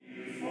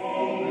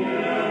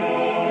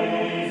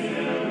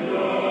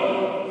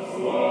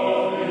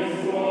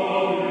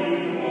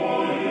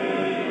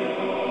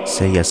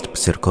miejsce jest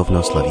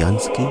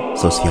cyrkowno-slawiański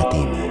so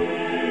świętymi.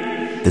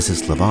 This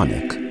is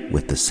Slavonic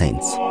with the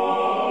saints.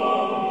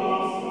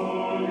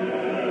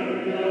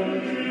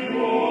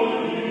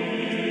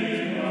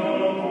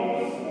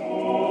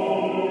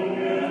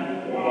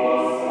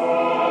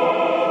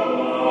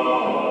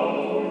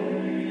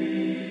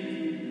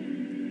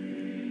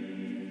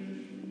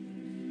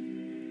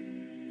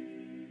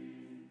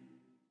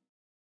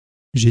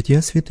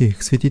 Життя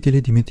святих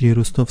святителя Димитрія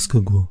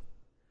Ростовського.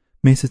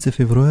 Месеца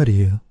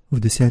февруария, в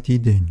 10-й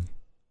день.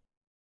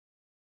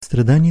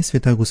 Страдание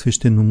святаго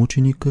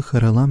священномученика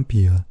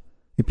Харалампия,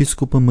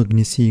 епископа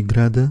Магнесии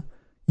града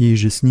и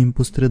иже с ним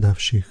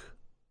пострадавших.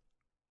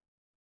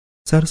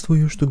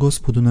 Царствующу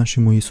Господу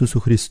нашему Иисусу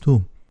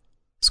Христу,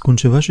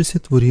 скончаваше се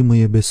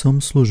творимая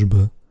бесом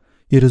служба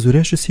и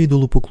разоряше се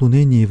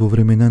идолопоклонение во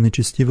времена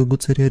нечестивого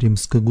царя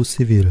римского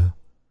Севира.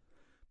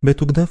 Бе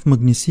тогда в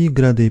Магнесии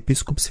града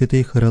епископ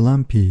святей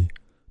Харалампий,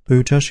 той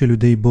учаше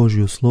людей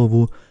Божию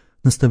Слову,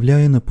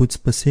 наставляя на путь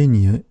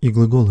спасения и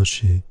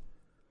глаголаше: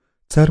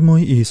 «Цар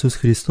мой Иисус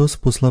Христос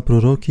посла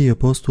пророки и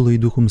апостола и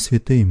Духом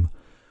Святым,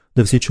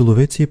 да все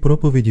человецы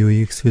проповедью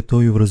их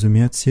святою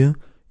вразумятся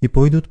и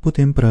пойдут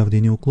путем правды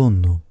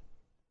неуклонно.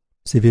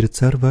 Север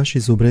цар ваш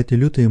изобрете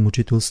лютое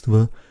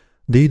мучительство,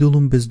 да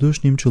идолам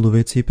бездушным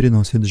человецы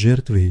приносят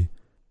жертвы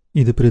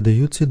и да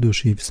предаются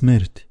души в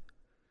смерть.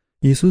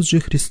 Иисус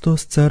же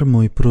Христос, цар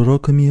мой,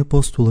 пророками и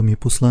апостолами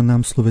посла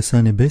нам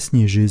словеса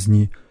небесной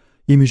жизни,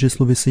 ими же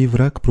словеса и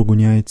враг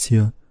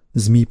прогоняется,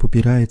 змей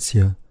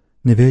попирается,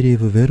 неверие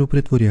в веру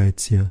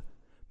претворяется,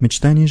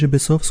 мечтание же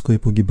бесовское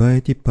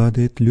погибает и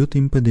падает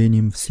лютым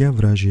падением вся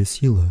вражья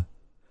сила.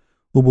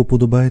 Обо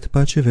подобает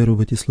паче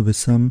веровать и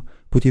словесам,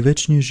 пути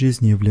вечной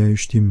жизни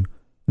являющим,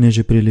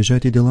 неже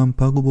прилежать и делам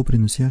пагубу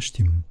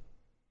приносящим.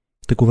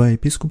 Такова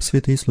епископ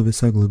святей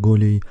словеса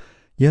глаголей,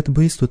 яд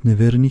быст от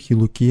неверных и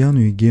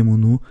Лукияну и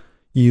Гемону,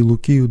 и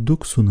Лукию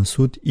Дуксу на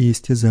суд и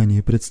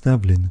истязание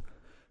представлен.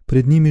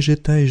 Пред ними же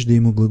таежде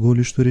ему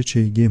глаголи, что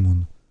рече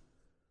Гемон: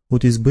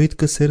 от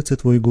избытка сердца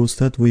твоего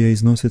уста твоя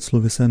износят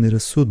словеса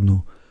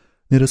нерассудно,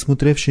 не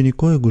рассмотревши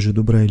никоего же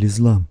добра или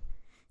зла.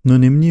 Но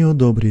не мне, о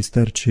добрый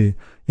старче,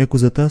 яко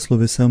за та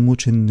словеса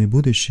мучен не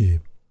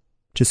будеши.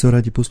 Че со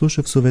ради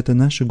послушав совета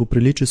нашего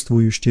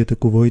приличествующие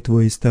таковой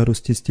твоей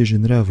старости стежи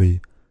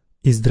нравы,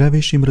 и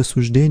здравейшим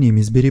рассуждением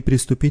избери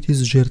приступить с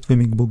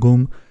жертвами к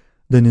Богом,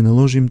 да не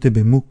наложим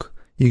тебе мук,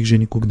 их же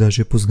никогда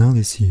же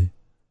познали си.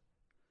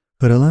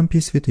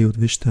 Харалампий святый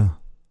отвеща: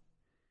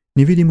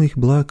 невидимых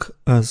благ,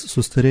 аз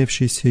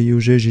состаревшийся и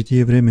уже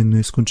житие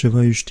временно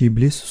искончевающий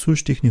близ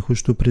сущих не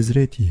хочу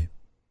презрети.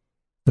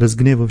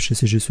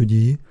 Разгневавшися же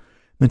судьи,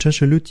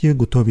 начаша лютия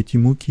готовить и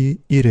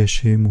муки и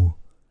реше ему: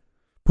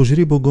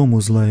 пожри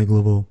Богому злая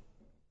главо.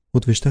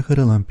 Отвеща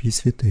Харалампий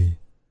святый: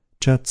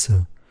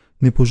 чатца,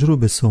 не пожру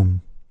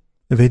бесом.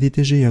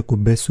 Ведите же, яко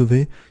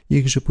бесове,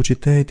 их же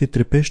почитаете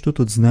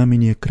трепещут от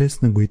знамения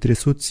крестного и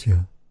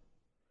трясутся.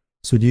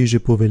 Судей же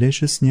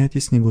повелеше сняти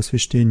с него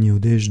священни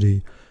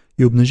одежды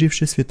и,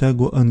 обнаживши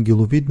святаго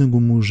ангеловидного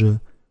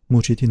мужа,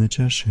 мучити на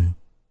чаше.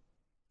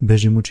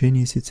 Беже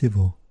мучение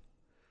сицево.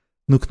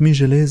 Ноктми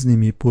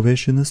железными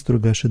повешена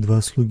строгаше два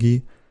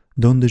слуги,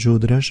 донде же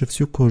одраше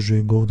всю кожу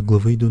его от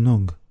главы до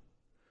ног.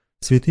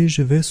 Святый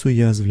же вес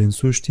уязвлен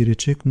сущий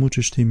рече к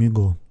мучещим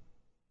его: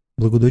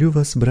 благодарю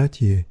вас,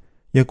 братья,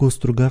 яко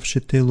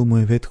остругавши тело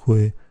мое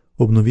ветхое,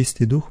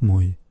 обновисти дух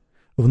мой,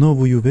 в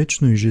новую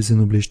вечную жизнь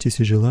облечти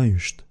се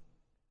желающ.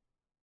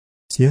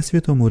 Сия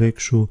святому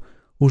рекшу,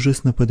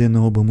 ужас нападе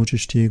на оба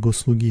мучещи его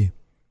слуги,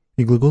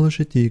 и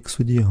глаголаше ти к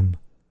судьям: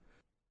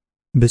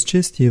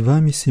 безчестие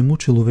вами сему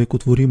человеку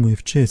творимое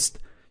в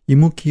чест, и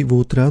муки во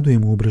утраду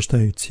ему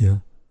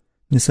обращаются.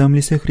 Не сам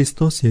ли се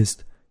Христос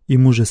есть, и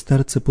муже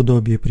старца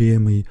подобие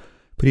приемый,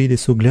 прииде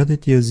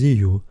соглядать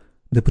Азию,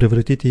 да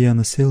превратите я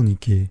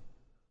насельники.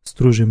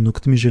 Стружим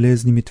ногтми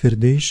железными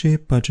твердейшие,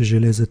 паче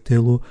железа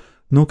тело,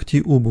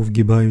 ногти обув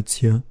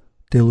гибаются,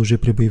 тело же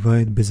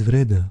пребывает без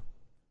вреда.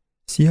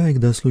 Сия,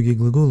 игда слуги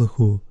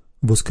глаголаху,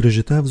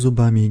 воскрежетав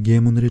зубами, и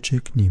Гемон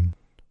рече к ним: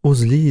 о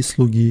злии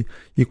слуги,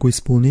 и ко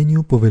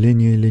исполнению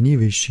повеления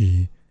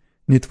ленивейшие,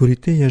 не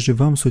творите я же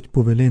вам суть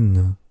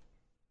повеленна,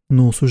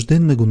 но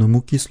осужденного на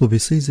муки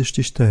словеса и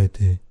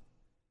защищаете.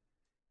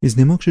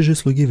 Изнемогши же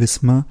слуги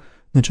весьма,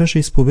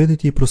 начаше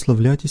исповедать и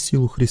прославлять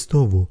силу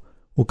Христову,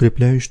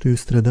 укрепляющую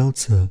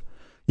страдалца,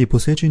 и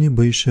посечени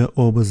быша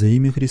оба за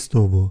имя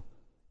Христово,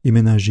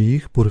 имена же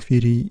их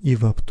Порфирий и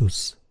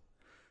Ваптус.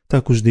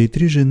 Так уж да и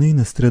три жены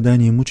на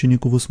страдание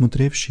мученикову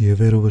смотревшие,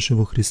 веровавши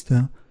во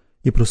Христа,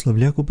 и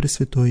прославляку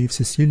Пресвятое и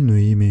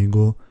всесильное имя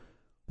Его,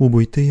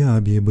 убойте я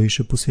обе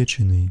быша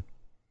посечены.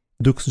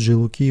 Дух же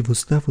Луки,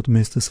 восстав от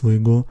места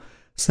своего,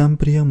 сам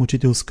прия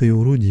мучительское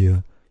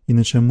орудие, и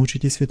нача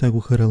мучити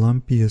святаго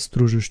Харалампия,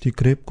 стружущи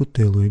крепко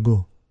тело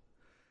его.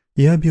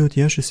 И аби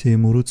отяшеся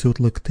ему руце от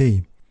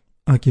локтей,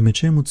 аки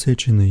мечем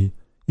отсеченый,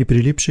 и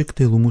прилипше к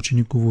телу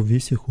мученикову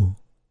висеху.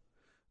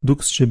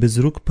 Дух ще без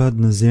рук пад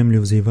на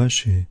землю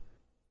взеваше: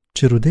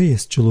 че роде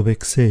есть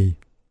человек сей?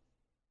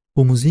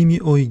 Помози ми,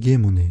 ой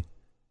Гемоне!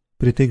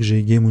 Претек же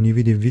Егемон и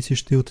видев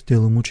висещи от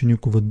тела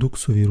мученикова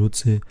дуксови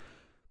руце,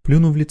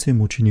 плюнув лице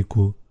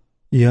мученику,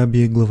 и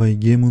Абия глава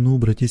Егемону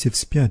обрати се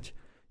вспять,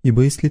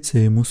 ибо из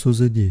лице ему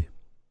созади.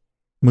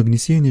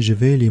 Магнесия не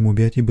живели им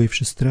обяти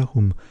бывши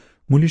страхом,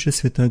 молише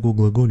святаго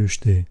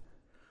глаголюще,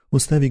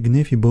 остави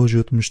гнев и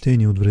Божие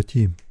отмщение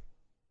отврати.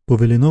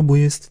 Повелено бо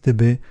есть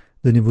тебе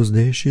да не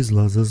воздееш и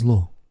зла за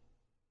зло.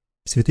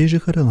 Святей же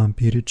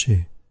Харалампий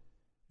рече: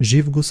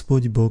 Жив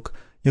Господь Бог,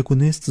 яко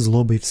нест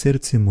злобой в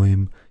сердце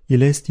моем и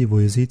лести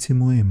во языце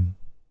моем.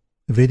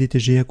 Ведите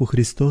же, яко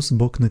Христос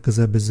Бог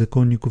наказа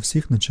беззаконников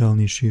всех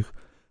началнейших,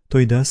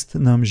 Той даст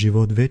нам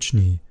живот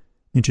вечный,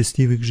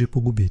 нечестивых же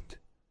погубит.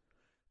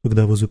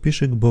 Тогда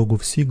возопише к Богу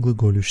все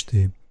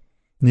глаголюще: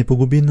 Не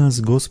погуби нас,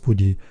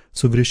 Господи,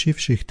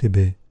 согрешивших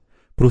Тебе,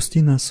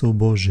 прости нас, о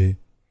Боже.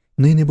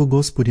 Ныне бо,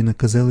 Господи,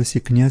 наказали си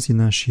князи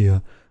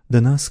нашия, да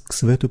нас к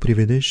свету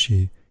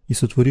приведеши и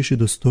сотвориши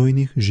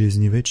достойных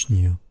жизни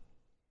вечния.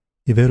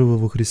 И верува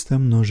во Христа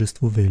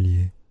множество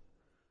велие.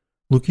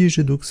 Луки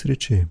же Дух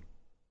срече: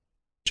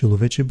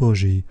 Человече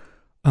Божий,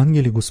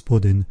 ангеле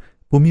Господен,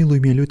 помилуй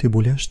ме люте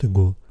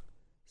болящего,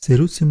 се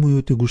руце мои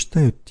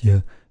отягощают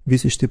тя,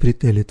 висеще при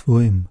теле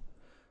Твоем.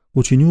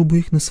 Учинил бы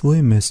их на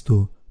свое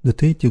место, да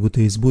Тей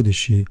тягота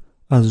избудеши,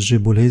 аз же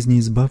болезни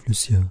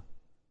избавлюся.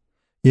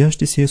 Я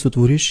ще се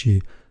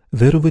сотвориши,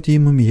 веровать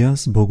имам я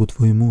с Богу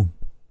Твоему.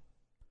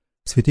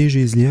 Святей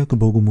же излия к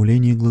Богу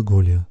моление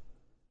глаголя: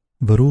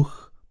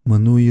 Варух,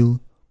 Мануил,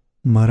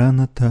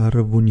 Мараната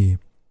Равуни,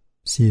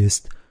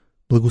 сиест,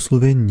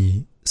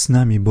 благословенни, с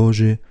нами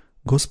Боже,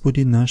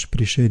 Господи наш,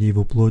 пришедший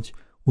во плоть,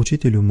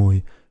 Учителю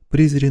мой,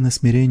 призри на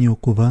смирение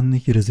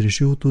окованных и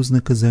разреши утуз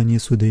наказание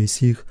судей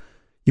сих,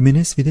 и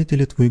мене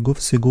свидетеля Твоего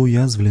всего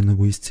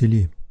язвленного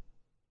исцели.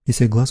 И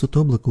се глас от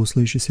облака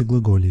услышися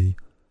глаголей: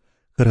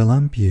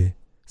 Харалампие,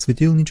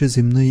 светилниче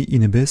земные и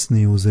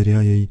небесные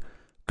озаряй,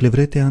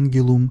 клеврете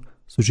ангелум,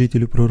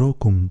 служителю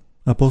пророком,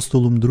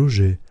 апостолум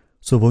друже,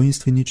 со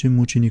воинственничем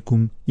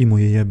мучеником и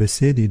моея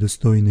беседи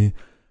достойны,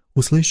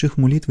 услышах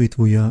молитвы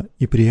Твоя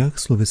и приях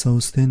словеса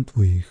устен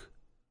Твоих.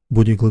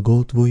 Буди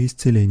глагол Твой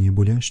исцеление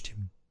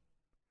болящим.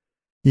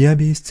 Я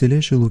би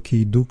исцелеше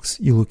Луки Дукс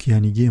и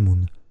Лукиан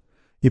Егемон,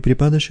 и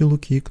припадаше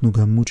Луки к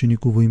ногам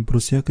мученику им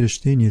прося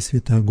крещение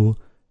святаго,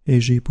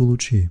 еже и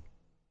получи.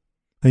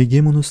 А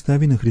Егемон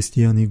остави на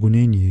християни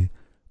гонение,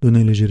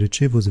 донележе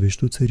рече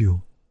возвещу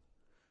царю.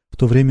 В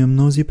то время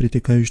мнози,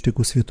 притекающие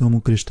ко святому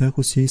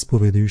крещаху се,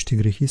 исповедающие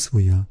грехи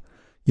своя,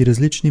 и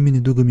различными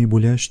недугами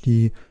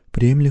болящие,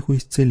 приемляху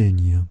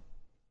исцеления.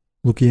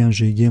 Лукиан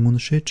же Егемон,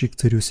 шедший к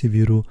царю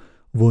Севиру,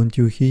 в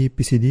Антиохии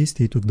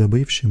писидействий тогда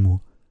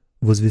бывшему,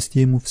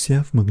 возвести ему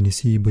вся в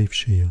Магнесии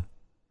бывшая.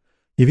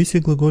 Явися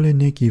глаголя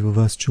некий в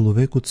вас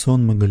человек от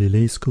сонма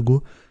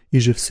галилейского, и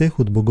же всех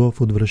от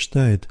богов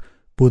отвращает,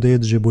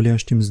 подает же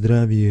болящим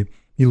здравие,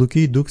 и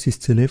Лукий Дух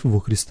исцелев во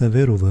Христа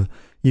верува,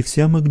 и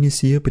вся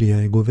Магнесия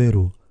прия его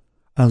веру,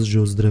 аз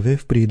же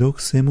оздравев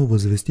придох сему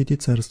возвестите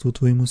царство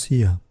Твоему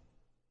сия.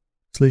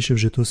 Слышав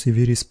же то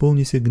Севир,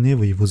 исполни се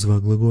гнева и возва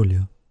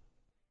глаголя: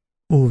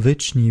 О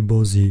вечни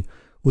Бози,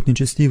 от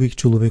нечестивых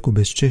человеку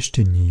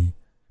бесчещении,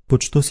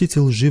 под что си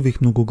цел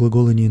живых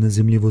многоглаголение на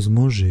земле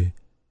возможи,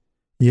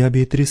 я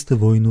би 300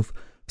 воинов,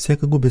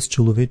 всякого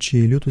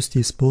бесчеловечия и лютости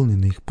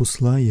исполненных,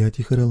 посла я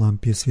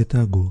Харалампия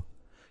святаго,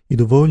 и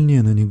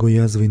довольнее на него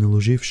язвой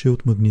наложивши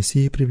от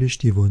Магнесии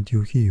привлечти в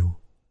Антиохию.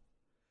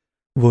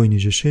 Войни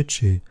же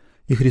шедши,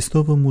 и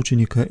Христова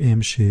мученика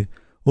емши,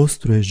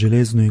 острое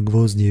железное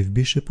гвоздие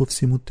вбише по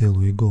всему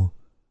телу его.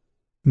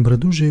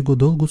 Браду же его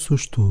долго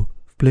сушту,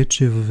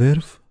 вплече в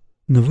верв,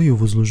 навою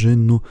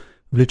возложенну,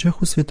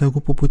 влечаху святаго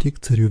по пути к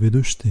царю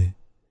ведуще.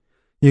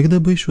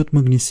 Егда быш от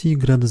Магнесии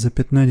града за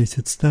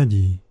 15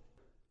 стадий,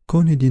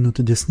 конь един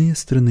от десния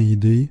страны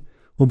идей,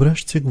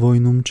 обращся к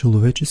войнам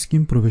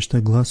человеческим,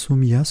 провеща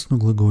гласом ясно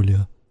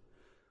глаголя: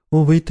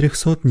 О вы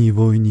 300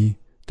 войни,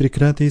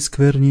 трикратые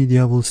скверни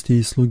дьяволсти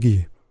и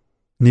слуги,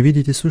 не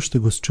видите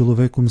суштего с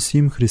человеком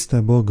сим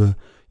Христа Бога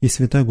и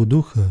Святаго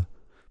Духа,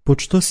 под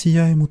что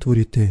сия ему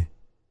творите?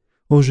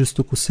 О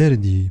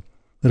жестокосердии,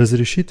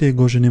 разрешите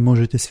его же не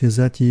можете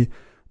связать и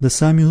да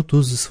сами от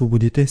уз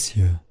засвободите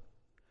сия.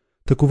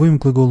 Таковым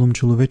глаголом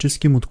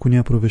человеческим от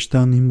коня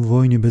провещанным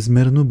войне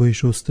безмерно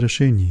беше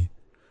устрашени,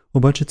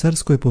 обаче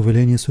царское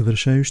повеление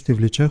совершающе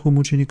влечаху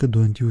мученика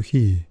до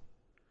Антиохии.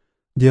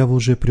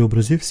 Дьявол же,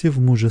 преобразив се в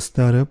мужа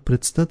стара,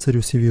 предста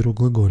царю Севиру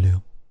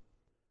глаголя: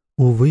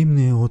 Увы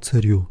мне, о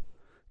царю,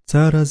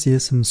 цар аз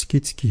есм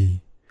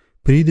скитский,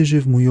 приде же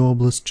в мою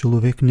область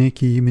человек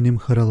некий именем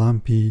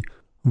Харалампий,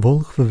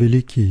 волхва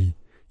великий,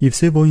 и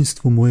все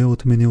воинство мое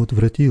от мене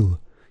отвратил,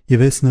 и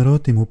весь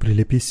народ ему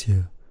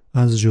прилепися,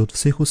 аз же от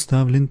всех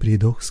оставлен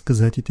придох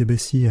сказать и тебе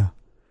сия,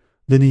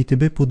 да не и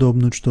тебе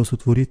подобно, что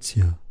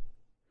сотворится.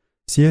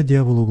 Сия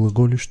дьяволу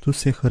глаголющо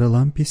се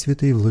Харалампий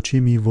святый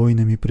влачими и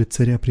войнами пред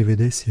царя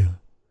приведеся.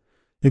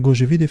 Его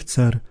же видев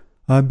цар,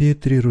 Абия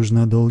 3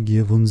 рожна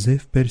долгия вонзе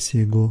в перси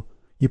его,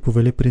 и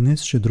повеле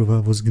принесше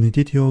дрова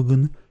возгнетите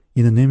огън,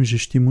 и на нем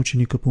жещи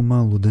мученика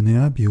помалу, да не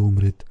Абия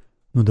умрет,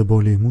 но да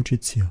более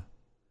мучится.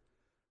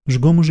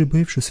 Жго може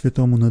бивши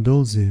святому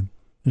надолзи,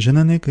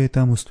 жена нека е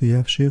там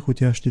устоявшая,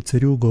 хотящи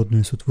царю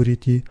угодно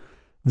сотворити,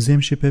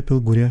 вземши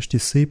пепел горящи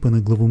сыпа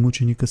на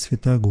главомученика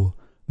святаго,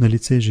 на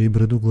лице же и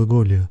браду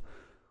глаголя: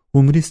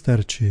 «Умри,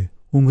 старче,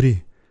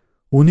 умри,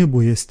 уне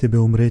боест тебе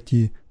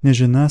умрети,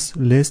 неже нас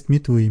лестми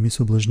твоими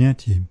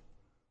соблажняти».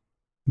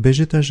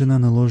 Беже та жена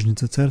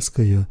наложница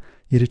царская,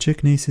 и рече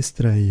к ней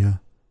сестра ее: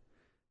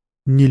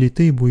 «Не ли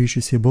ты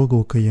боишься Бога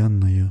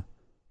окаянная,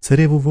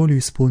 цареву волю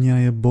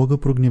исполняя, Бога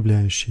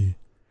прогневляющий?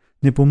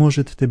 Не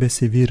поможет тебе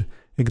севир,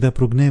 когда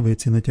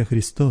прогневается на тя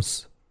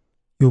Христос?»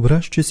 И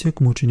обращася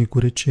к мученику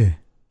рече: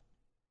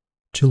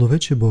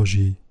 «Человече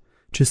Божий,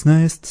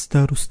 честна есть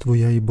старость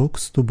твоя, и Бог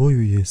с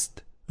тобою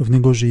есть, в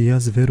него же и я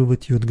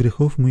зверовать и от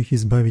грехов моих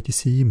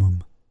избавитесь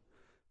имам.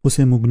 По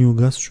сему огню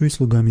гасшу и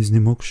слугам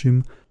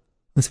изнемогшим,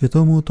 а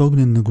святому от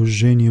огненного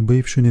жжения,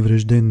 бывши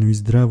неврежденно и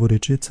здраво,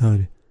 рече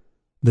царь,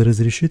 да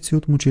разрешится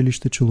от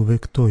мучилища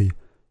человек той,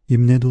 и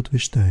мне да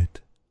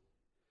отвещает.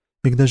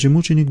 Когда же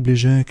мученик,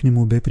 ближая к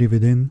нему, бе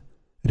приведен,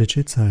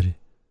 рече царь: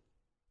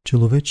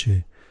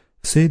 «Человече,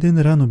 в сей ден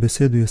рано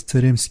беседуя с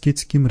царем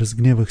скитским,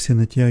 разгневах се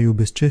на тя и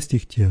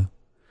обезчестих тя.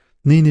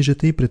 Ныне же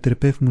ты,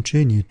 претерпев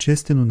мучение,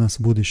 честен у нас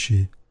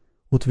будущий.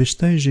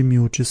 Отвещай же ми,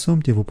 от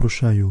часом те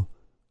вопрошаю,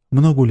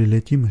 много ли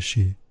лет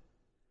имаши?»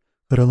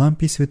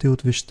 Харалампий святе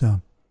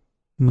отвеща: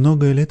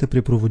 «Многое лето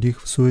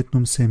препроводих в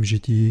суетном сем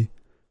житии,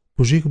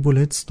 пожих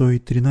болет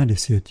стоит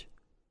 13.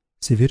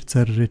 Севир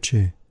цар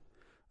рече: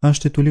 «А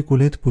ще толико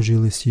лет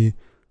пожили си,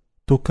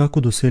 то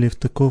како досели в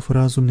таков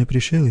разум не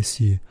пришели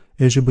си,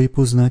 еже бы и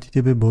познати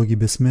тебе боги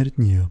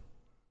бессмертния?»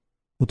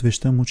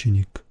 Отвеща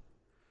мученик: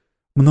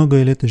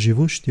 «Многое лето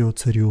живущи, о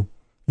царю,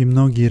 и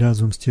многие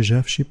разум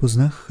стяжавши,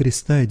 познах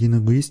Христа,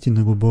 единого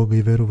истинного Бога,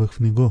 и веровах в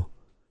Него».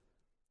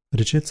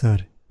 Рече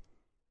царь: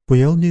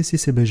 «Поял ли си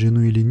себе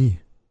жену или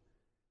ни?»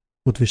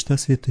 Отвеща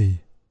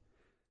святый: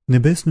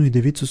 «Небесную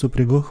девицу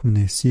сопрягох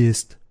мне, си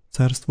есть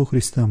царство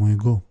Христа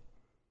моего.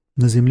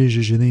 На земле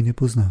же жены не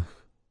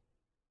познах».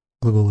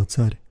 Глагола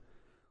царь: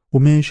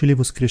 «Умеешь ли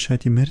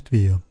воскрешать и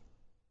мертвия?»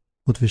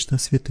 Отвеща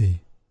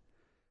святый: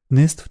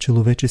 «Нест в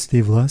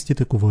человечестве власти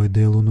таковое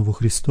дело, но во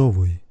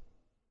Христовой».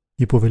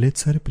 И повеле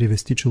царь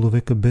привести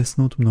человека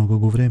бесно от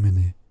многого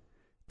времени.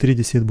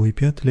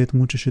 35 лет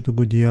мучеше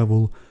того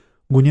дьявол,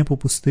 гоня по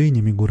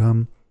пустыням и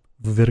горам,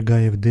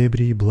 ввергая в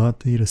дебри и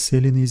блата и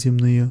расселенные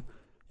земные,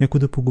 яко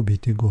да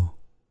погубите го.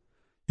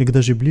 И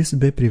когда же близ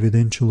бе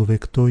приведен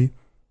человек той,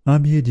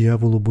 абие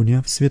дьявол,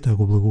 обуняв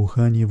святаго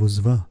благоухание,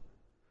 возва: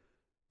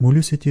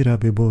 «Молюся ти,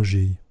 рабе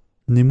Божий,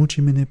 не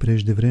мучи мене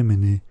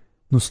преждевременно,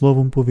 но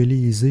словом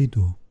повели и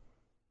зайду.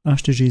 А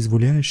ще же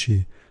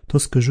изволяеши, то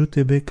скажу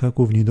тебе,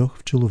 како внидох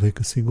в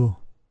человека сего».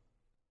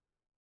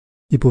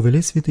 И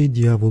повеле святый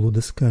дьяволу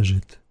да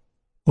скажет,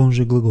 он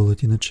же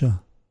глаголът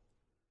инача: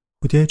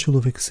 «Хотя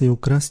человек сей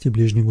украсти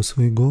ближнего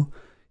своего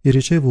и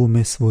рече во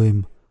уме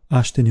своем: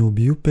 а ще не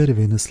убью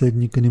первый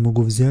наследника, не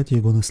могу взять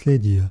его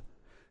наследия,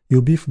 и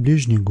убив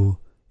ближнего,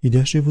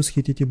 идяше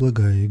восхитите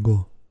благая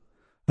его.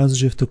 Аз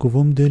же в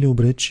таковом деле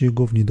обречи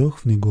его внидох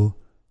в него,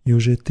 и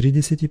уже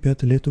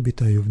 35 лет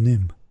обитаю в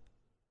нем».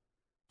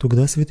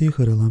 Тогда святый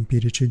Харалампий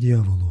рече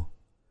дьяволу: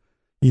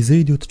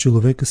 «Изыди от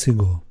человека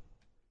сего,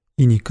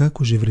 и никак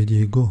уже вреди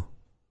его».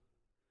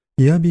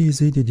 И аби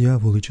изыди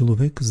дьявол, и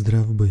человек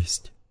здрав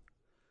бысть.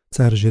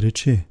 Царь же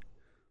рече: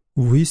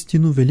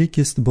 «Воистину велик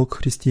есть Бог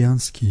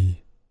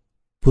христианский».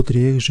 По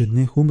 3 же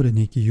днях умре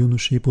неки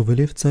юноша, и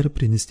повелев царь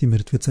принести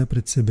мертвеца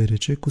пред себе,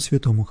 рече ко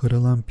святому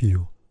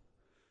Харалампию: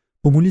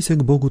 «Помолися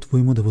к Богу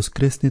твоему да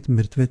воскреснет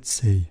мертвец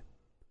сей».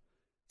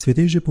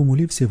 Святый же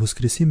помолився,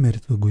 воскреси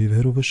мертвого, и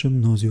вероваше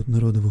мнози от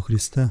народа во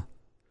Христа.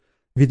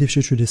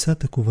 Видевши чудеса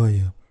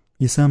таковая,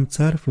 и сам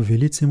царь в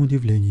велицем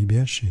удивлении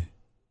бяше.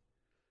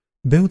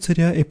 Бе у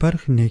царя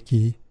епарх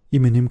некий,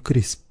 именем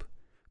Крисп,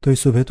 той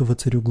советува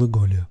царю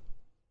глаголя: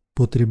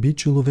 «Потреби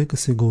человека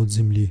сего от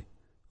земли,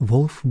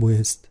 волф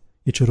боест,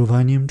 и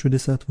чарованием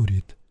чудеса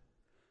творит».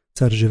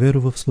 Царь же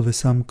верува в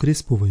словесам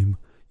Крисповым,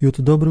 и от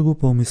доброго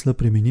помисла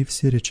применив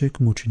се, рече к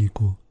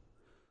мученику: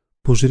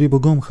 «Пожри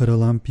Богом,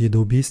 Харалампий, да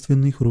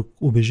убийственных рук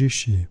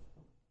убежище».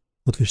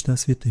 Отвеща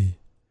святый: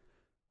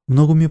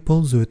 «Много мне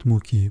ползует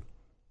муки,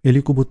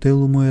 елико бо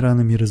тело мое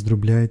ранами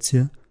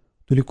раздробляется,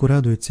 толико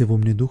радуется во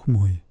мне дух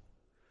мой».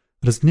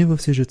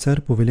 Разгневав се же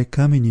царь, повеле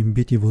каменем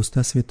бить его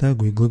уста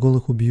святаго, и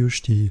глаголах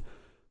убьющий: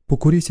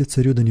 «Покорися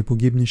царю, да не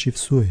погибнешь и в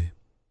суе».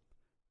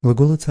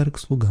 Глагола царь к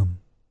слугам: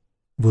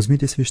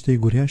 «Возьмите свещей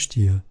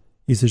горящие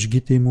и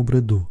зажгите ему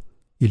браду,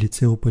 и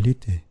лице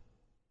опалите».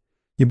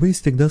 Ибо и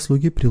тогда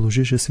слуги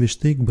приложише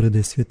свещей к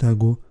браде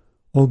святаго,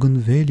 огън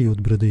вели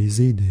от брады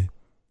изыде,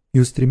 и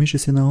устремише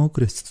се на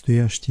окрест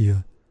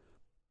стоящия,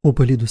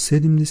 опали до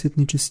 70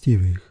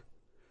 нечестивых.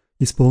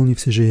 Исполнив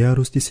се же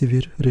ярость и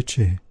севир,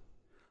 рече: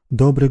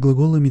 «Добре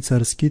глагола ми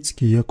цар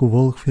скитски, яко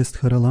волх ест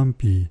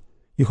Харалампий,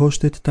 и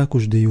хощет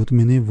також да и от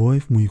мене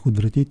воев моих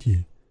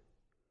отвратити».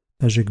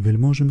 Даже к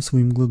вельможам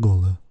своим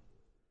глагола: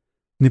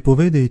 «Не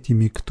поведайте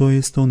ми, кто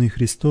есть он и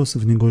Христос,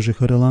 в него же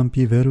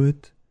Харалампий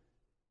верует?»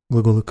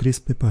 Глагола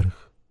Крисп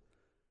епарх: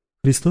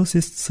 «Христос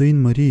есть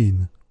сын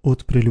Мариин,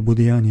 от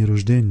прелюбодеяния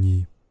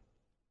рождени.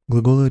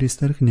 Глагола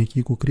Аристарх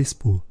неки ко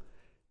Криспу,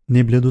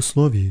 не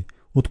блядослови,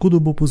 откуда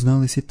бо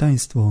познали си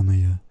таинство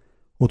оная,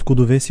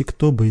 откуда веси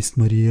кто быст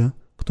Мария,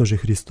 кто же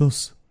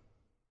Христос.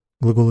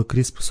 Глагола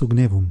Крисп со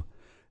гневом,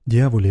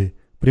 дяволе,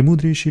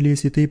 премудрейши ли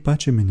си тъй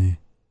паче мене?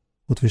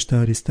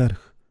 Отвеща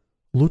Аристарх,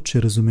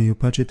 лучше разумею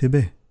паче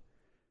тебе.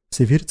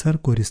 Севир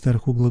царко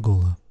Аристарху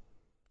глагола,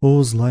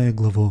 о, злая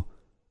главо,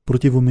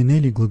 противо мене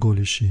ли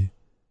глаголиши?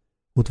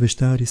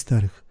 Отвеща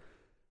Аристарх,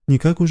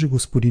 никако же,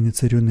 господине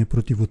царю, не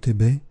противо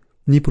тебе,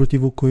 ни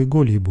противо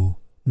коего-либо,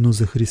 но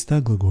за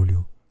Христа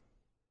глаголю.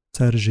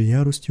 Цар же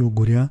ярости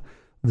огоря,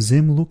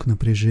 взем лук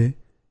напреже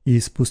и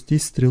изпусти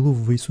стрелу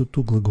в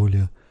висоту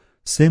глаголя.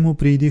 Сему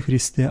приди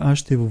Христе,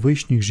 аще в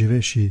вишніх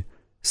живеши,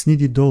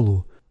 сниди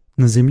долу,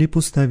 на землі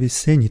постави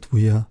сені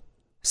твоя.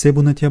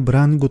 Себо на тя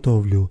бран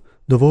готовлю,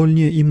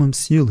 довольнее имам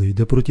силы,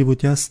 да противу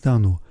тя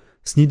стану,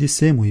 сниди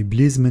сему и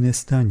близ мене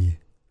стани.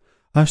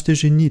 Аще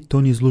же ни,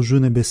 то не зложу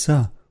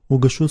небеса,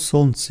 угашу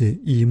солнце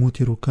и ему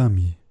ти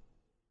руками.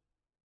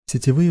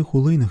 Сетевые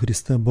хулы на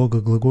Христа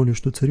Бога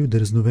глаголющу царю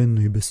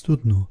дерзновенно и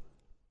безстудно,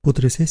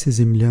 потресе се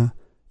земля,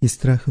 и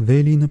страх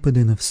велий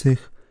нападе на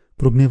всех,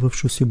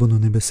 прогневавшуся бо на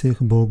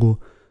небесех Богу,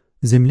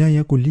 земля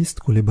яко лист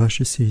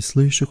колебаше се и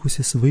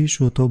слышахуся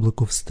свыше от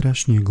облаков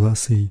страшние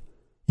гласы,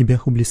 и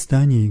бяху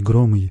блистания и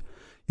громы,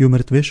 и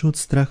умертвеше от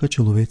страха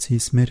человеци и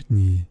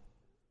смертнии.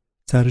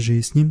 Цар же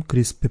и с ним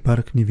Крисп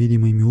Пепарх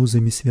невидимыми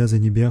узами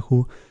связани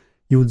бяху,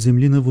 и от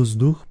земли на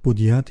воздух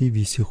подъяты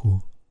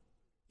висяху.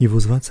 И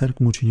возва царь к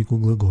мученику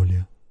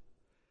глаголя: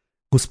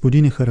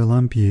 Господине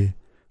Харалампие,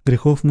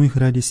 грехов моих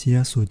ради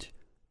сия суть,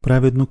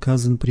 праведно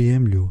казан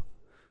приемлю.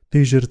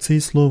 Ты жерцы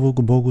слово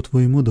к Богу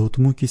твоему, да от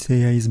муки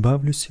сия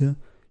избавлюся,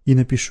 и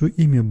напишу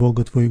имя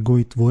Бога твоего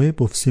и твое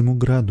по всему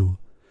граду.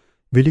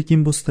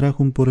 Великим бо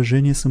страхом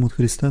поражения сам от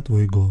Христа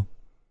твоего.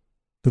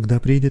 Тогда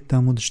придет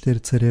там дщерь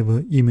царева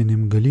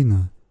именем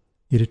Галина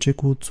и рече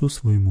ко отцу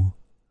своему: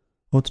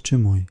 Отче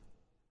мой,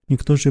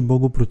 никто же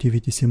Богу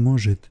противить се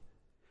может.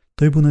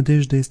 Той бо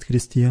надежда есть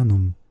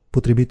християнам,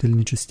 потребитель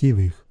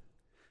нечестивых.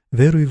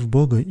 Веруй в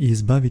Бога и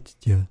избавить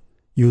тя,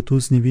 и от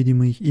уз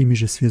невидимых ими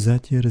же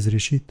связать тя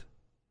разрешит.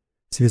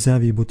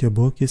 Связави бо тя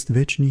Бог есть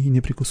вечный и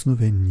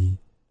неприкосновенный.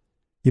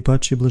 И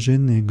паче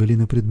блаженная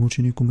Галина пред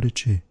мучеником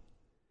рече: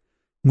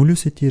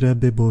 Молюся ти,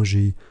 рабе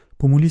Божий,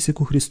 помолися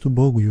ко Христу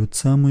Богу и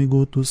Отца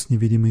моего от уз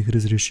невидимых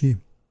разреши.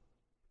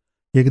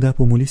 Егда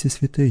помолися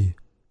святей,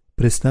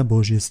 преста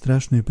Божие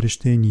страшное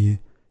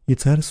прещение, и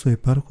царство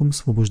Епархом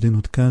свобожден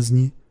от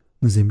казни,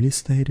 на земли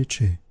стай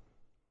рече: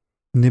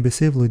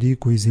 Небесе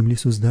владико и земли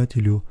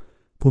Создателю,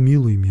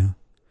 помилуй мя,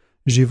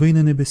 живей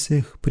на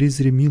небесех,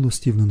 призри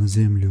милостивно на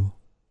землю.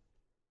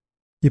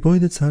 И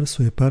пойде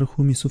царство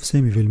Епархом и со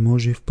всеми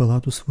вельможи в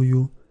палату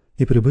свою,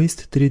 и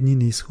пребыст 3 дни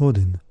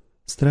неисходен,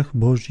 страх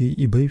Божий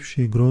и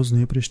бывшее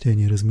грозное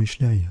прещение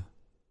размышляя.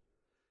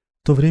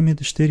 В то время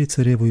дщери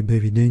царевой бе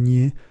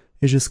видение,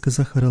 еже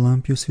сказа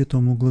Харалампию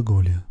святому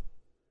глаголя: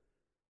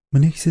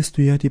 Мнех се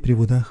стояти при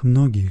водах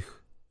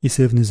многих, и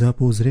се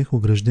внезапо узрех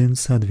огражден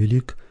сад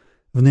велик,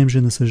 в нем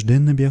же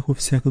насаждена бяхо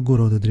всякого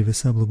рода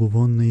древеса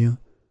благовонная,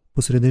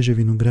 посреде же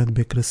виноград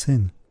бе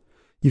красен,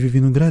 и в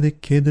винограде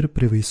кедър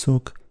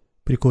превисок,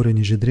 при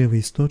корени же древа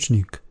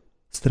источник,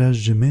 страж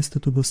же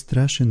местото го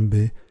страшен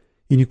бе,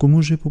 и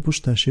никому же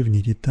попущаше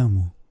внити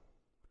таму.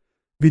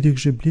 Видях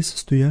же близ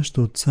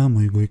стоящо отца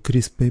моего и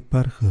Крисп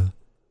Епарха,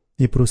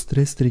 и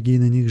простре стреги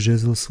на них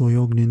жезл свой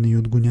огнен и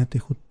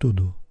отгонятех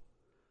оттудо.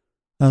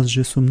 Аз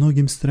же со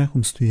многим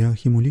страхом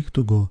стоях и молих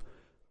того,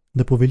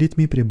 да повелит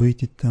ми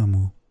пребъйти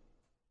таму.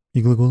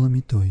 И глагола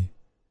ми той: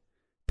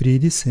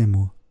 Прииди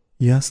сему,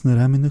 и аз на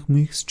раменах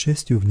моих с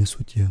честью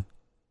внесу тя.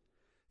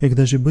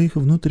 Егда же бых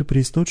внутрь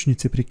при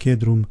источнице при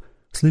кедрум,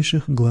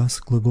 слышах глас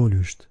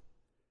глаголющ: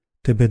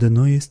 Тебе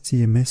дано есть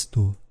сие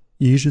место,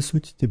 и иже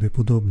суть тебе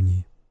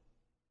подобни.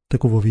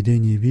 Таково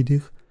видение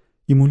видих,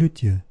 и молю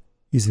тя,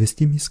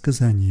 извести ми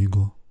сказание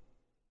его.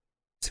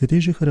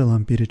 Святый же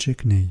Харалампий рече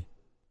к ней: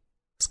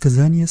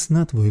 Сказание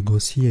сна твоего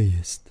сие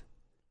есть.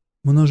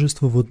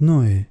 Множество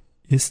водное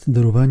есть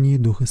дарование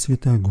Духа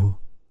Святаго.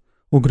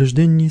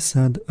 Огражденный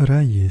сад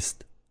рай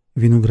есть,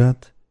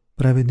 виноград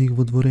праведных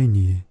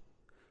водворение,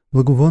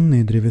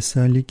 благовонные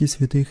древеса лики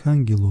святых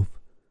ангелов,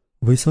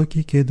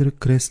 высокий кедр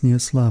крестная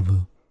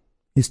слава,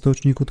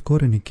 источник от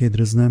корени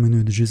кедра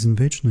знаменует жизнь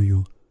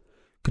вечную,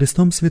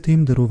 крестом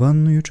святым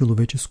дарованную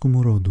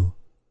человеческому роду.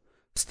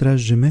 Страж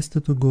же место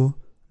того,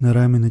 на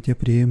рамена тя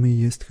приема и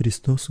есть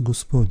Христос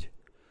Господь,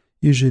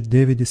 и же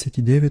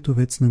 99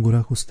 овец на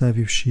горах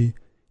оставивши,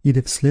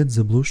 иде вслед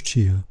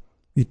заблудшия,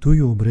 и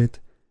тую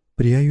обред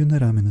прияю на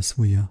рамена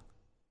своя.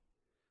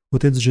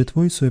 Отец же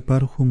твой со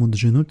Епархом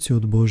отженутся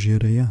от Божия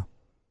рая,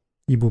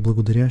 ибо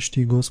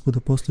благодарящие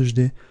Господа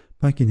послежде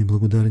паки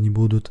неблагодарни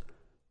будут,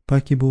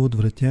 паки бо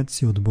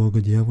отвратятся от Бога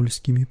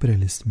дьявольскими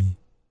прелестми.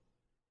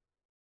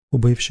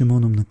 Обывшим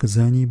оном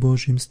наказании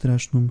Божьим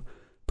страшном,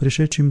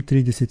 пришедшим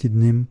 30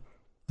 днем,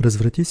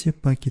 развратися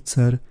паки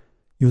царь,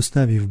 и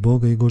оставив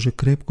Бога его же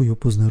крепко и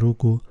опозна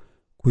руку,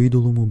 ко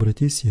идолу му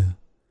обратися,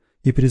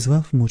 и,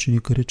 призвав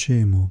мученика, рече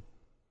ему: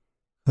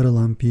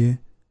 Харалампие,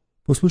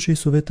 послушай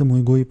совета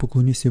моего и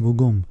поклони се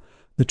Богом,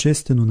 да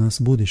честен у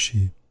нас будеш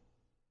и.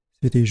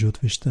 Святей же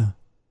отвеща: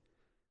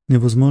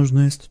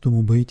 Невозможно ест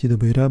тому бъйти да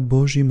бъй раб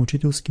Божий,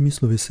 мучителскими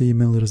словеса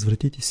имел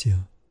развратити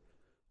ся.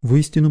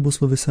 Воистину бо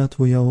словеса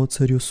твоя, о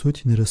царю,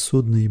 суть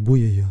неразсудна и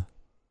буяя.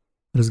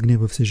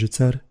 Разгневав се же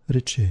цар,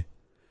 рече: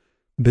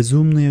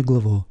 Безумная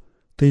главо,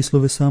 тъй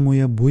словеса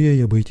моя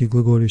буяя бъйти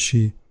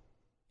глаголиши.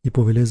 И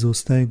повеле за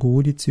уста его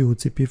улици,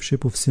 оцепивши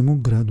по всему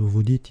граду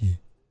водити.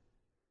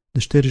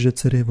 Дъщер же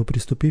царева,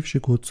 приступивши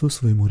к отцу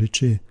своему,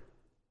 рече: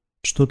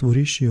 Что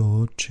твориши, о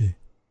отче?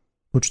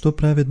 Под что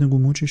праведно го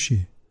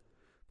мучиши?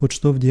 Под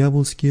что в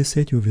дьяволские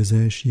сети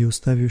увязаешь и,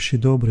 оставивши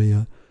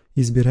добрая,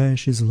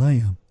 избираешь и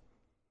злая?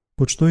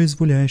 Под что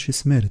изволяешь и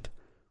смерть,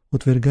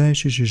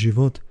 отвергаешь же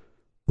живот,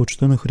 под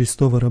что на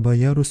Христова раба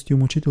яростью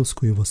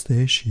мучительскую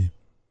восстаешь?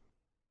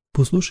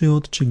 Послушай,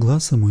 отче,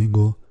 гласа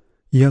моего,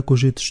 яко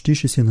же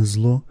чтиши се на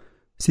зло,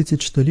 сице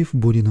чталив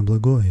буди на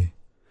благое,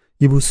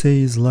 ибо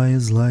сей злая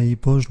и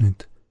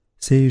пожнет,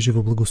 сей же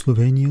во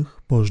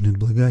благословениях пожнет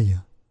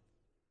благая.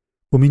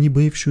 Помяни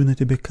бывшую на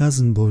тебе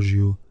казнь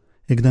Божью,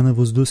 егда на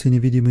воздусе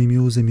невидимыми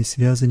узами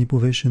связани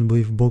повешен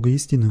бой в Бога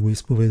истина го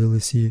исповедала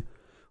си,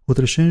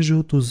 отрешен же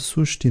от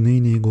сущи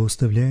ныне го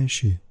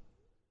оставляеши.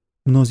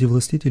 Мнози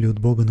властители от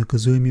Бога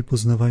наказуеми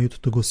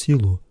познавают того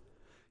силу,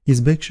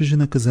 избегши же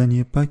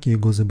наказание паки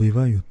го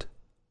забывают.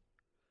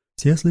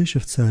 Сия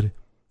слышав царь,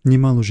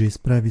 немало же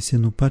изправи се,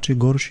 но паче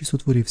горши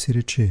сотворив си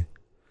рече: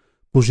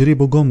 Пожри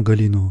Богом,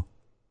 Галино.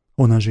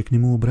 Она же к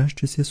нему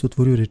обраща се,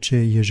 сотворю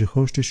рече: Еже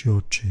хочеш,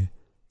 отче.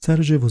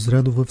 Цар же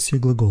возрадував се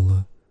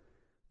глагола: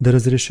 Да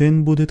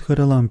разрешен будет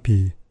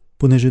Харалампий,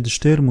 понеже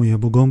дъщер моя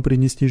Богом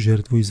принести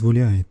жертву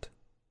изволяет.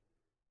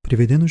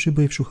 Приведено же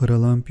бывшу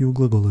Харалампию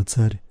глагола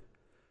царь: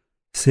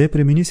 Се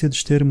премени се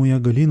дъщер моя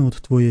Галина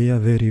от твоя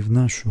вери в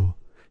нашу,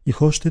 и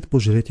хощет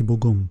пожрети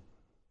Богом.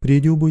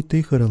 Приди убой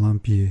ты,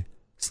 Харалампие,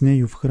 с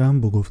нею в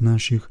храм богов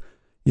наших,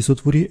 и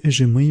сотвори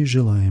еже мы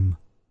желаем.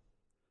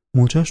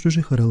 Молчащо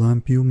же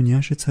Харалампию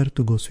мняше царь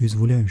того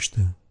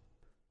соизволяюща.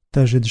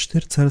 Та же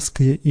дъщер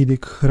царская иде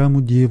к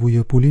храму Деву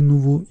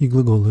Яполинову и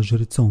глагола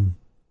жрецом: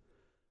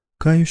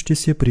 Кающи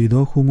се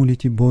придоху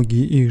молити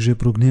боги, их же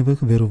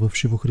прогневах,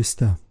 веровавши во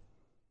Христа.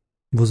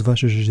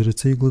 Возваше же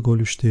жреца и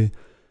глаголюще: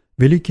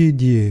 Великие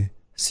Дие,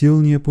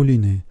 силни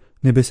Аполине,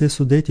 небесе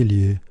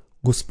судетелие,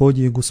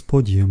 Господие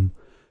Господием,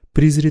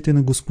 призрите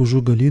на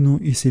госпожу Галину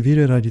и се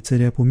вире ради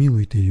царя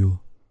помилуйте ю.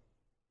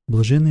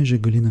 Блажена же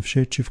Галина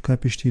všeći в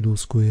капище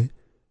идолское,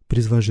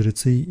 призва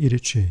жреца и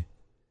рече: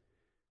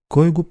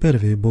 Кой го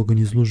первее Бога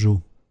ни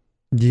изложу?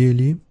 Дие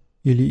ли,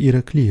 или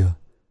Ираклия,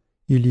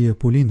 или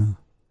Аполина?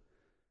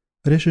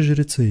 Реше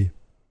жреца: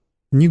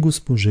 Ни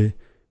Госпоже,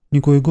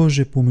 никой го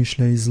же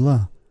помишляй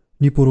зла,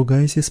 ни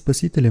поругай се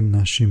Спасителем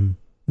нашим,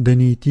 да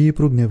ни и тие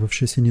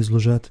прогневавши се ни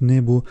изложат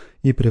небо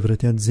и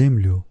превратят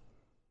землю.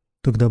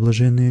 Тогда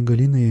блаженная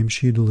Галина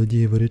емши идола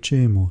Диева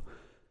рече ему: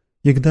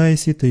 Егда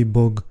еси тъй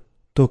Бог,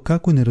 то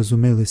како не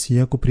разумеле си,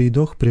 яко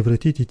придох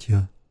превратити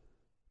тя?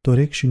 То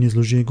рекши не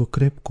изложи го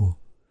крепко.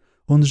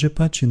 Он же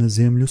паче на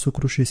землю,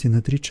 сокруши се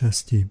на 3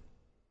 части.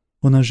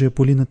 Она же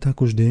Аполина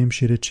також да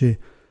емши рече: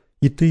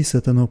 И тъй,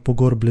 сатано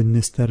погорблен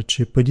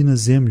нестарче, пади на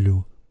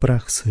землю,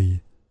 прах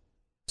сăй.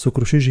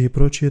 Сокруши же и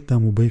прочие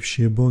там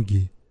убившие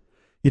боги.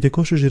 И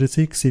такоше же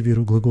рецей к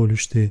северу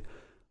глаголюще: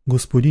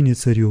 Господине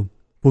царю,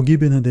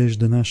 погибе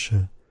надежда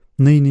наша,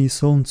 ныне и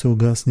солнце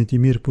угаснет и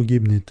мир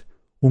погибнет,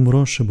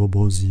 умроше бо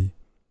Бози.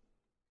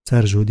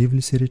 Цар же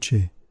удивли се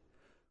рече: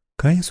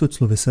 Кая суть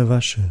словеса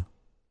ваша?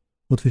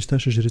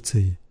 Отвещаше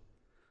жрецей: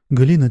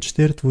 Галина,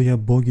 чтер твоя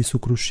боги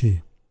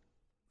сокруши.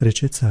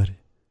 Рече царь: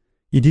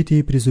 Идите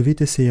и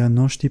призовите сея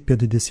нощи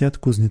 50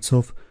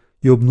 кузнецов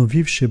и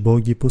обновивши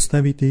боги,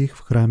 поставите их в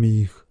храме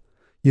их.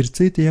 И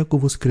рците, яко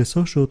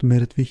воскресоше от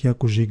мертвих,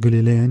 яко же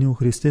галилеяне о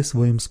Христе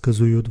своем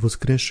сказуют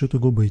воскресшето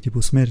го бъйти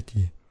по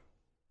смерти.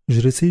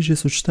 Жрецы же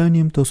с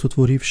учтанием то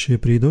сотворившие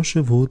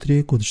придоше во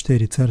утрие к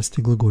дщери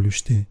царстве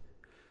глаголюще: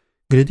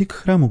 Гляди к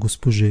храму,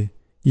 Госпоже,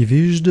 и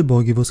вижда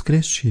боги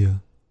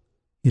воскресшия.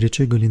 И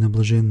рече Галина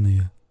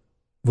блаженная: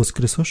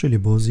 Воскресоше ли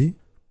бози?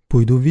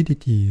 Пойду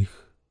видите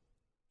их.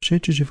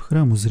 Шече же в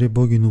храму зре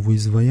боги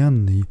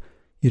новоизваянный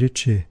и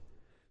рече: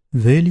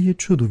 Велие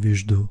чудо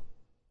вижду.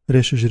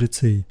 Реше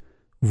жрецей: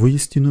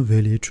 Воистину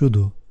велие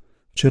чудо.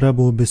 Вчера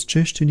бо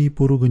обезчещени и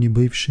поругани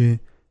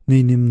бывшие,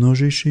 ныне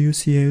множейшею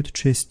сияют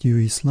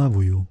честью и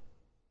славою.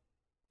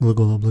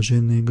 Глагола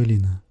блаженная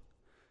Галина: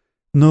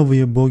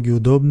 Новые боги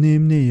удобнее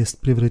мне есть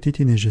превратить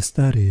неже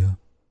стария.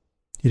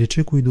 И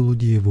рече к идолу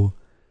Диеву: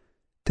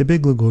 Тебе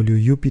глаголю,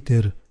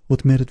 Юпитер,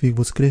 от мертвих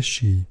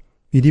воскресший,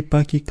 иди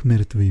паки к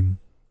мертвым.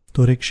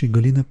 То рекши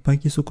Галина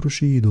паки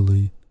сокруши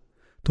идолой.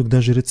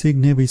 Тогда жрецы,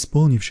 гнева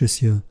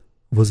исполнившися,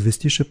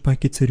 возвестише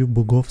паки царю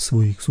богов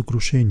своих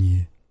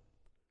сокрушение.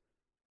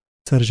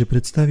 Цар же,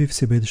 представив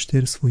себе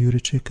дщер свою,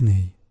 рече к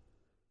ней: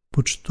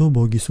 Под что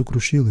боги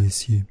сокрушила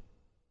си?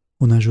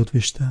 Она же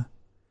отвеща: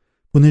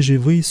 Понеже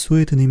вы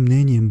суетным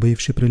мнением,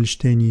 бывши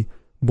прельщтени,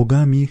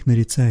 богами их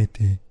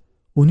нарицаете,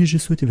 они же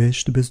суть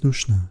вещь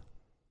бездушна.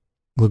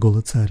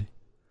 Глагола царь.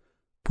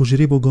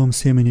 Пожри Богом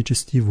семя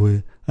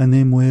нечестивое, а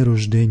не мое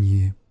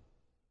рождение.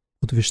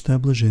 От вещта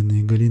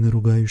блаженные, Галина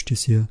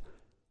ругающаяся,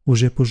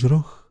 уже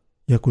пожрох,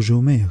 як уже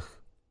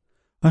умеях.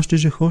 А ще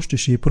же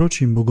хочеш и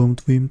прочим Богом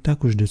твоим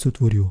також де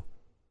сотворю.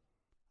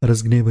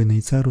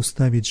 Разгневаний цар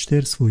оставить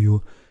штер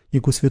свою, и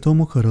ку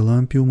святому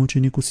Харалампію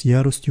мученику с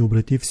яростью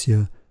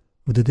обратився,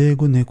 вдаде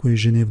его некоей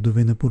жене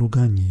вдове на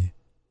поругании.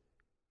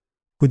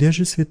 Ходя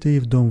же святый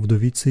в дом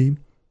вдовицы,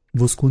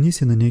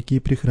 восклонися на некий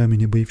при храме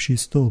не бывший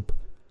столб,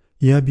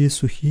 и обие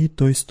сухий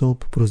той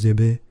столб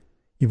прозябе,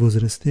 и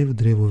возрасте в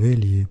древо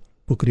велие,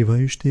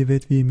 покривающее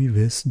ветвиями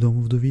весь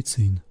дом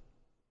вдовицин.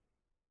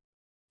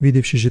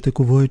 Видевши же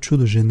таковое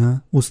чудо,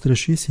 жена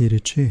устрашися и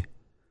рече: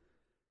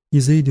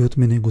 «Изойди от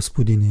мене,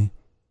 Господине,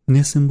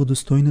 не съм бо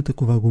достойна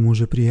таковаго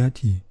мужа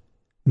приятии.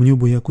 Мню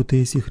бо яко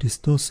те си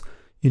Христос,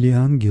 или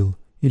ангел,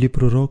 или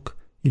пророк,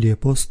 или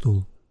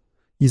апостол.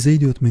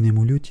 Изойди от мене,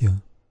 молю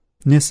тя,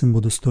 не съм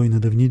бо достойна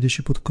да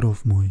внидеш под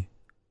кров мой».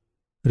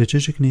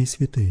 Речеше к ней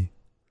святый: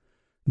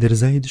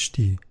 «Дерзаидеш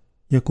ти,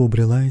 яко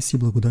обрела си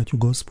благодатью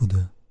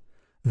Господа.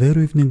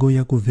 Веруй в Него,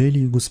 яко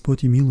вели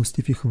Господь и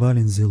милостив и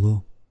хвален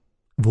зело.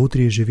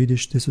 Вътре же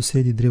видиш те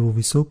соседи древо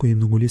високо и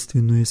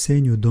многолиственно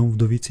есенью дом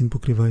вдовицин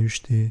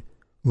покривающие,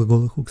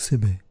 глаголаху к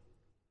себе.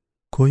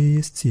 Кое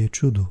есть сие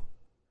чудо?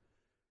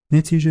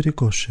 Неци же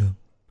рекоша,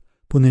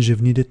 понеже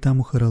вниде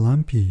таму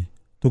Харалампии,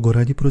 то го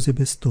ради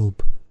прозебе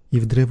столб и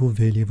в древо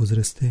велие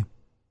возрасте.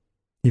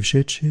 И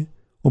вшедше,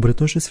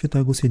 обретоше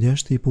святаго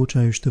седяща и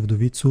получающа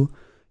вдовицу,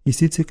 и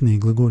сице к ней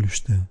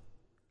глаголюща: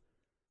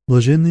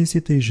 «Блаженна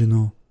си тъй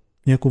жено,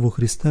 яко во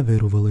Христа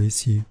верувала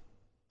еси.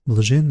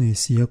 Блаженна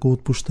еси, яко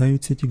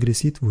отпущаются ти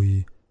греси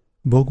твои,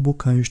 Бог бо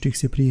кающих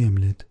се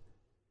приемлет».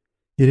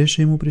 И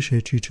реше ему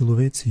пришедшие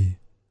человеци: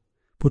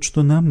 «Под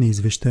что нам не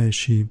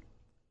извещаешь и?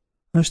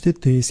 А ще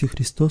ты еси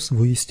Христос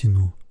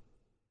воистину».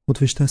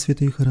 Отвеща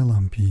святый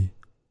Харалампий: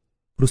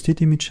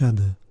 «Простите ми,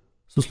 чада,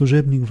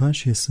 сослужебник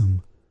ваш я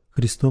съм,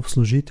 Христов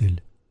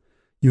служитель,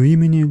 и у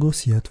имени Его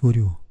сия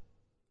творю».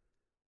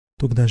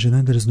 Тогда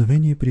жена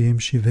дразновение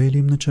приемши вели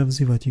им начав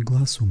взывать и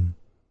гласом: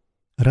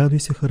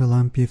 «Радуйся,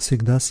 Харалампие,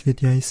 всегда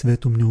светя и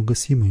светом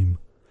неугасимым.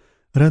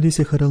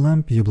 Радуйся,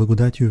 Харалампие,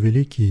 благодатью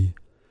великий.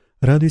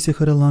 Радуйся,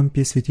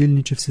 Харалампие,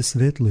 светильниче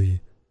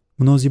всесветлый.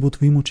 Мнози бо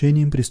твоим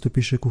учением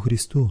приступише ку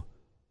Христу».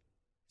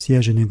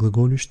 Сия же не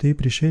глаголюща и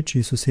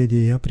пришедшие соседи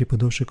я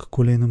припадоше к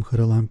коленам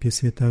Харалампие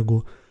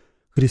святаго,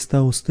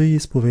 Христа усты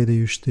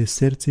исповедающие,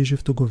 сердце же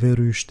в того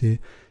верующие,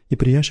 и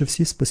прияше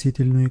все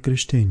спасительное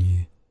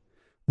крещение.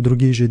 В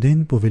другий же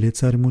день повели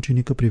царь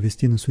мученика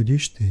привести на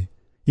судище,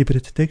 и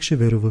предтекше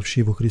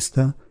веровавши во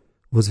Христа,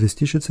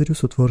 возвестише царю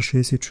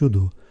сотворшееся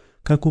чудо,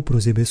 како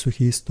прозебе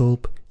сухий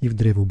столб и в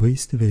древо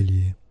бысть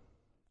велие.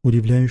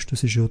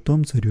 Удивляющийся же о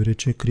том царю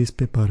рече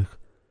Криспе Парх: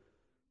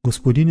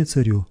 «Господине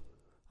царю,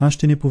 а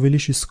ще не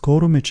повелиш и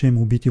скоро мечем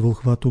убити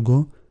волхвату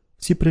го,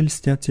 все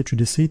прелестятся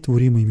чудеса и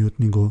творимыми от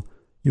него,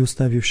 и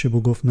оставивши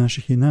богов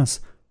наших и нас,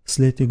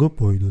 след его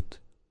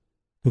пойдут».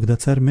 Тогда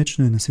царь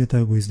мечное на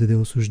святаго издаде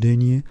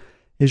осуждение,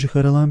 еже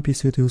Харалампий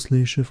святый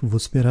услышав,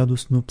 воспе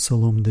радостно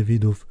псалом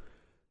Давидов: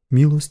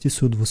 «Милость и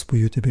суд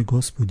воспою тебе,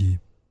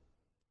 Господи.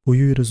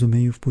 Пою и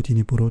разумею в пути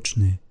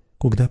непорочные,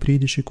 когда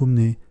придешь и ко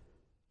мне»,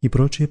 и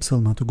прочие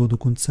псалма того до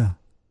конца.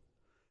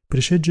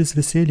 Пришед же с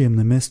весельем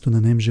на место на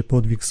нем же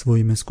подвиг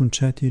свой ме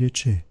скончати и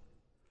рече: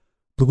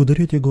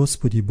 «Благодаря те,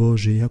 Господи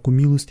Боже, яко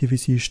милостив и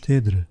си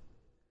щедр.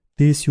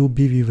 Ты си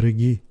убиви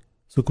враги,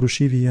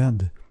 сокрушиви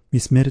яд, и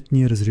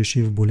смертни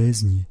разрешив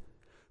болезни.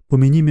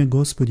 Помени ме,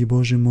 Господи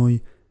Боже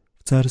мой,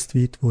 в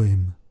царстве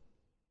Твоем».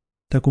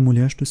 Так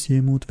умолящо си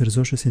ему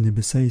утверзоше се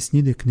небеса и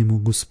сниде к нему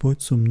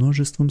Господь со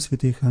множеством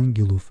святых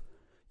ангелов,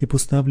 и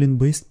поставлен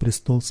быст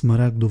престол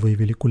смарагдово и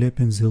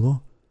великолепен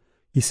зело,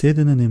 и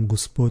седе на нем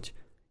Господь,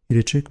 и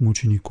рече к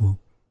мученику: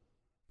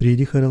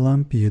 «Приди,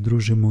 Харалампие,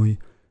 друже мой,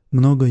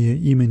 многое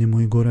имени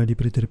моего ради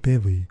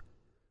претерпевай.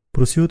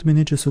 Проси от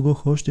мене, че сого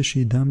хочеш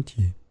и дам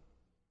ти».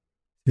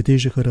 Святый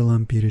же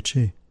Харалампий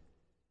рече: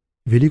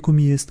 «Велико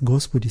ми есть,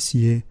 Господи,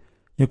 сие,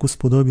 яко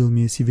сподобил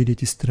ми си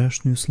видеть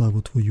страшную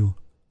славу Твою.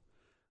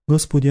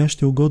 Господи, а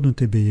ще угодно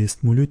Тебе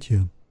есть, молю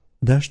Тя,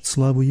 дашь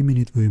славу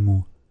имени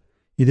Твоему,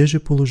 и даже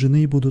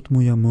положены будут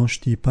моя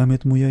мощь и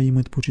память моя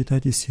имет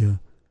почитатися,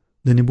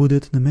 да не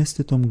будет на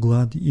месте том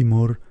глад и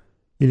мор,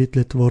 или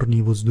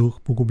тлетворный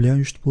воздух,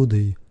 погубляющий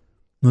плоды,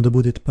 но да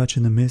будет паче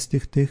на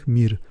местах тех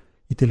мир,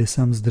 и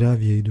телесам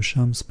здравие, и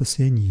душам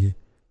спасение,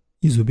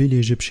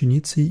 изобилие же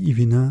пшеницы и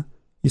вина,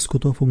 и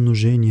скотов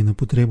умножение на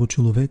потребу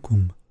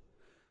человеком.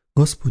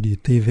 Господи,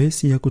 Ты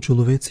весь, яко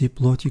человецы и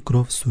плоть и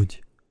кров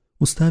суть,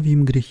 устави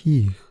им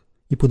грехи их,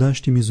 и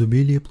подашь им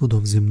изобилие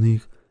плодов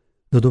земных,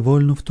 да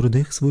довольно в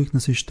трудах своих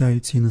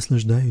насыщаются и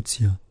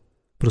наслаждаются,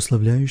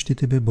 прославляющие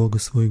Тебе, Бога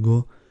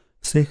своего,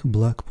 всех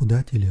благ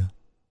подателя.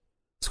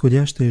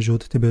 Сходящая же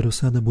от Тебе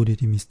роса да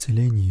будет им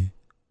исцеление.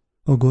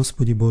 О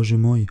Господи Боже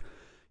мой,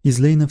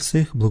 излей на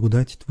всех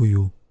благодать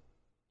Твою».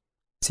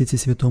 Сице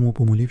святому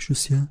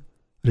помолившуся,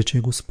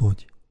 рече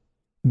Господь: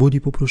 «Буди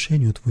по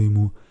прошению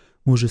Твоему,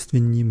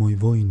 мужественни мой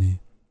войны.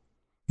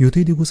 И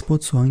отиде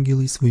Господ со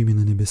ангели своими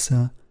на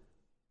небеса,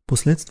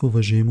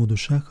 последствуваше ему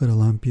душа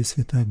Харалампия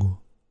святаго.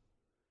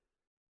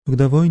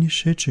 Когда войни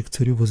шече к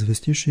царю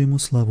возвестише ему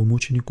славу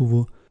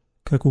мученикову,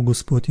 како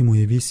Господ ему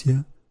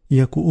явися, и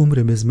ако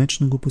умре без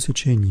мечного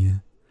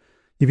посечения,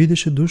 и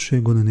видеше душа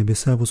его на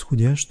небеса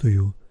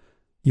восходящую,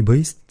 ибо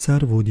ист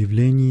цар во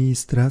удивлении и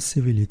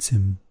страсе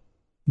велицем.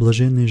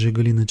 Блаженный же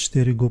Галина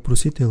 4 го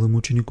просителя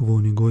мучениково у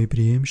него и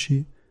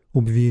приемши,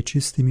 обвие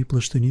чистыми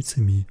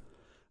плащаницами,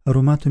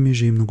 ароматами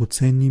же и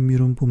многоценним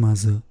миром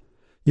помаза,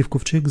 и в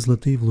ковчег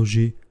златый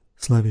вложи,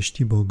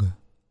 славящий Бога.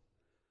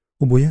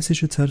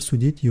 Обоясеше цар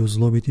судить и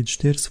озлобить и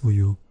чтер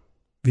свою,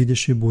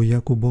 видеше бо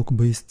яко Бог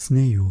быст с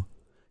нею,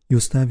 и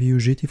остави ее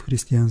жить в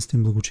христианстве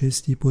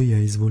благочестии по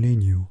я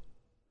изволению.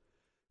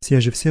 Сия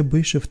же вся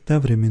быше в та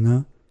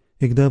времена,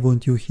 егда в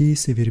Антиохии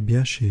се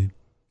вербяше,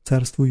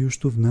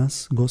 царствующу в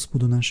нас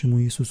Господу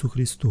нашему Иисусу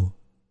Христу.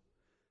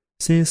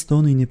 Сея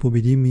стон и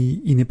непобедимый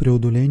и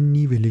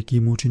непреодоленный великий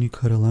мученик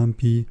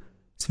Харалампий,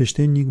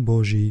 священник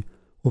Божий,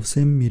 о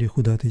всем мире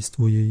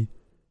ходатайствуей,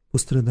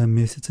 пострада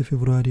месяца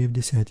февруария в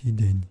 10-й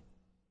день.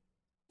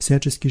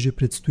 Всячески же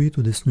предстоит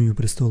удесную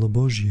престола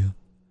Божия,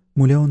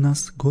 моля о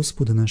нас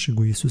Господа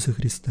нашего Иисуса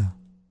Христа.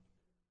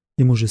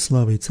 Ему же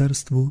слава и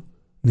царству,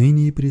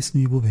 ныне и присно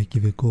и во веки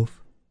веков.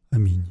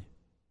 Аминь.